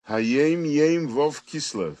Hayom Yom vov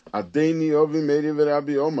Kislev. Adeni ovi meri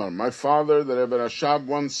v'Rabbi Omar. My father, the Rebbe Rashab,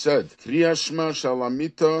 once said, Kriya Shema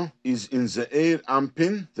shalamito is in Ze'er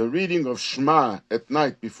Ampin. The reading of Shema at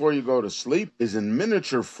night before you go to sleep is in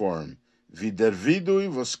miniature form. Vider vidui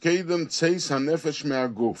voskedem tzeis hanefesh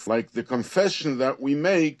me'aguf, like the confession that we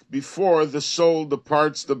make before the soul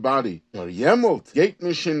departs the body. When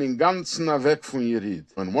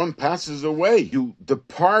one passes away, you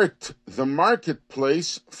depart the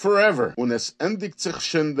marketplace forever.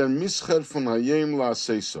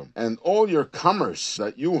 And all your commerce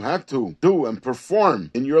that you had to do and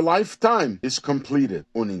perform in your lifetime is completed.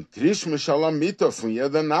 But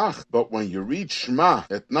when you read Shema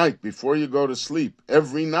at night before you go to sleep,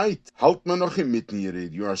 every night,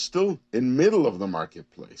 you are still in middle of the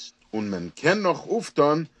marketplace. And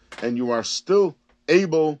you are still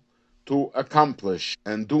able to accomplish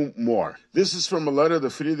and do more. This is from a letter the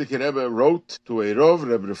Frierdiker Rebbe wrote to a Rov,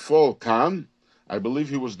 Rebbe Rashab. I believe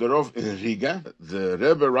he was the Rov in Riga. The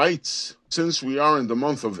Rebbe writes, since we are in the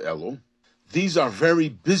month of Elul, these are very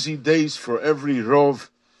busy days for every Rov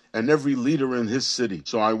and every leader in his city.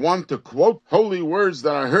 So I want to quote holy words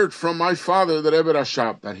that I heard from my father, the Rebbe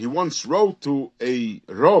Rashab, that he once wrote to a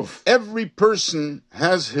Rov. Every person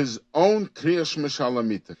has his own Kriya Shema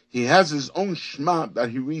Shalamita. He has his own Shema that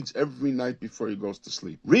he reads every night before he goes to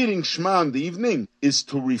sleep. Reading Shema in the evening is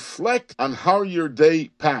to reflect on how your day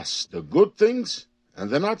passed, the good things and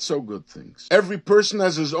the not so good things. Every person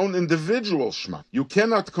has his own individual Shema. You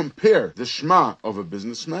cannot compare the Shema of a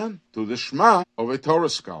businessman to the Shema of a Torah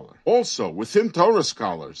scholar. Also, within Torah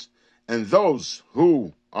scholars and those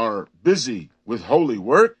who are busy with holy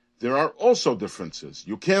work, there are also differences.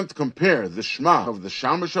 You can't compare the Shema of the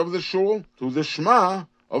Shamash of the Shul to the Shema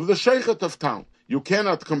of the Sheikhet of town. You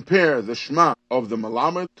cannot compare the Shema of the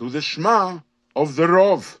Melamed to the Shema of the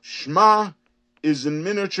Rov. Shema is in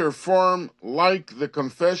miniature form like the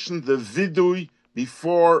confession, the vidui,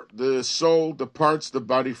 before the soul departs the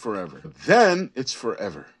body forever. Then it's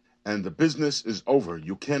forever, and the business is over.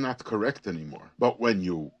 You cannot correct anymore. But when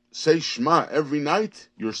you say Shema every night,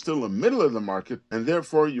 you're still in the middle of the market, and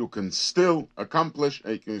therefore you can still accomplish,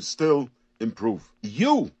 and you can still improve.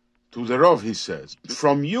 You, to the Rav, he says,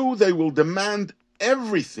 from you they will demand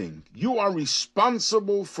everything. You are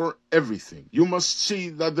responsible for everything. You must see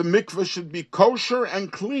that the mikveh should be kosher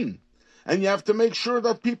and clean. And you have to make sure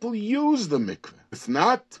that people use the mikveh. If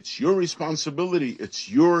not, it's your responsibility.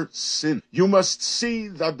 It's your sin. You must see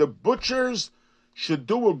that the butchers should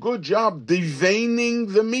do a good job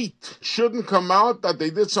deveining the meat. It shouldn't come out that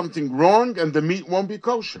they did something wrong and the meat won't be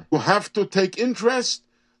kosher. You have to take interest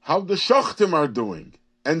how the shochtim are doing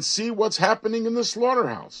and see what's happening in the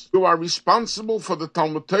slaughterhouse. You are responsible for the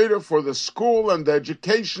Talmud Torah, for the school and the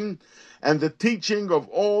education and the teaching of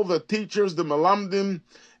all the teachers, the Melamdim,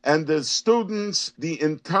 and the students. The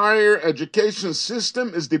entire education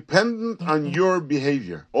system is dependent on your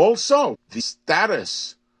behavior. Also, the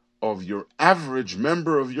status of your average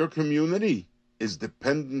member of your community is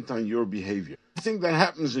dependent on your behavior. Anything that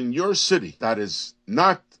happens in your city that is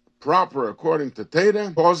not proper according to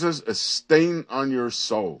Torah causes a stain on your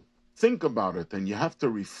soul. Think about it, and you have to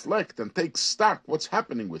reflect and take stock what's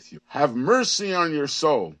happening with you. Have mercy on your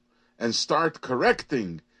soul and start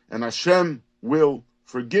correcting, and Hashem will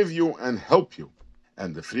forgive you and help you.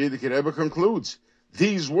 And the Frierdiker Rebbe concludes,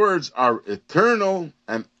 these words are eternal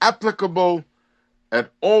and applicable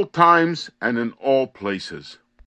at all times and in all places.